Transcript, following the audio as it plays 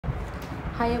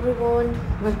Hi everyone,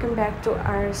 welcome back to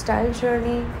our style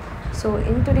journey. So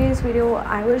in today's video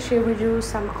I will share with you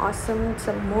some awesome,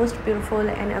 some most beautiful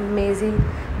and amazing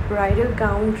bridal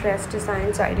gown dress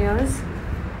designs ideas.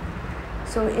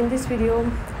 So in this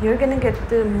video you're gonna get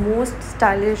the most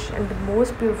stylish and the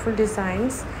most beautiful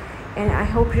designs, and I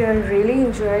hope you are really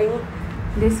enjoying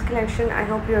this collection. I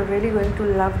hope you are really going to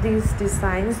love these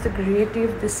designs, the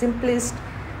creative, the simplest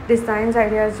designs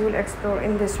ideas you will explore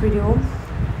in this video.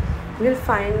 You'll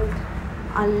find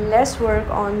a less work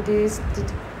on these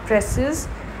dresses,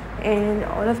 and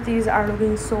all of these are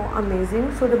looking so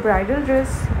amazing. So the bridal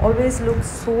dress always looks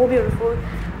so beautiful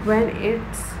when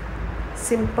it's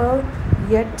simple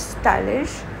yet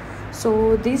stylish.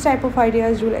 So these type of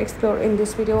ideas you'll explore in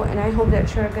this video, and I hope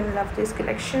that you're gonna love this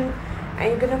collection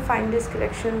and you're gonna find this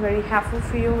collection very helpful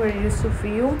for you, very useful for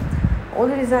you. All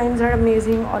the designs are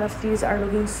amazing. All of these are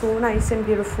looking so nice and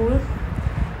beautiful.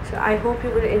 So I hope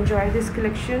you will enjoy this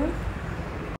collection.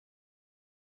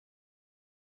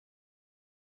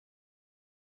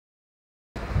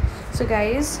 So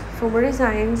guys, for more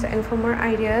designs and for more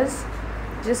ideas,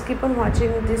 just keep on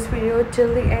watching this video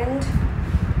till the end.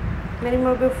 Many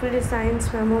more beautiful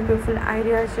designs, many more beautiful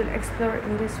ideas you'll explore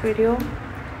in this video,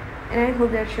 and I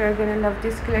hope that you're gonna love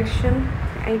this collection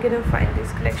and you're gonna find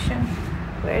this collection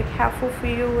very helpful for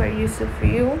you, very useful for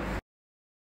you.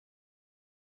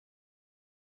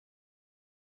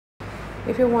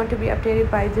 If you want to be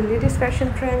updated by the latest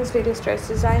fashion trends, latest dress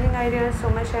designing ideas, so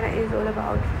my channel is all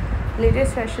about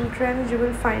latest fashion trends. You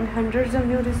will find hundreds of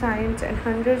new designs and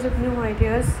hundreds of new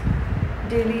ideas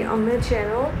daily on my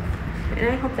channel, and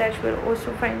I hope that you will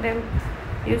also find them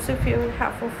useful for you and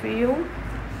helpful for you.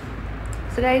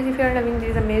 So guys, if you are loving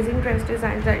these amazing dress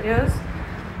designs ideas,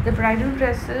 the bridal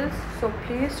dresses, so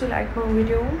please do like my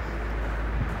video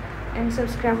and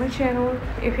subscribe my channel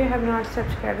if you have not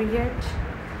subscribed yet.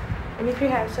 And if you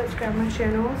have subscribed my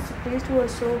channel, so please do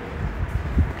also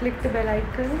click the bell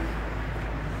icon.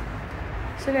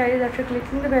 So guys, after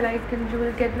clicking the bell icon, you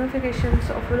will get notifications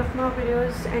of all of my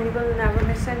videos, and you will never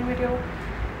miss any video,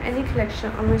 any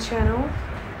collection on my channel.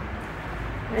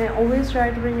 And I always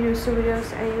try to bring useful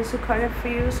videos and useful content for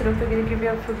you, so don't forget to give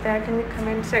your feedback in the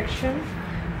comment section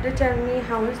to tell me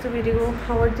how is the video,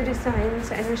 how are the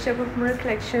designs, and which type of more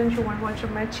collections you want to watch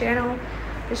on my channel,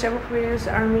 which type of videos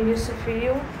are more useful for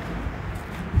you.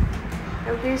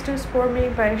 And please do support me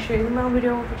by sharing my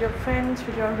video with your friends,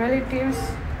 with your relatives,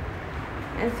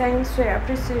 and thanks for your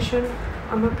appreciation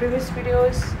on my previous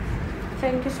videos.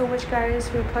 Thank you so much guys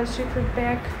for your positive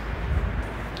feedback.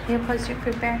 Your positive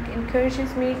feedback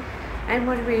encourages me and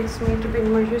motivates me to bring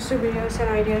more useful videos and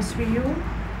ideas for you.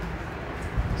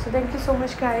 So thank you so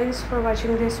much guys for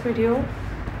watching this video.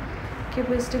 Keep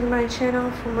visiting my channel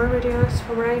for more videos,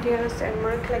 for more ideas and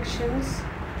more collections.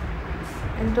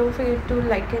 And don't forget to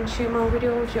like and share my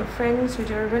video with your friends, with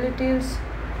your relatives.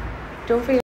 Don't forget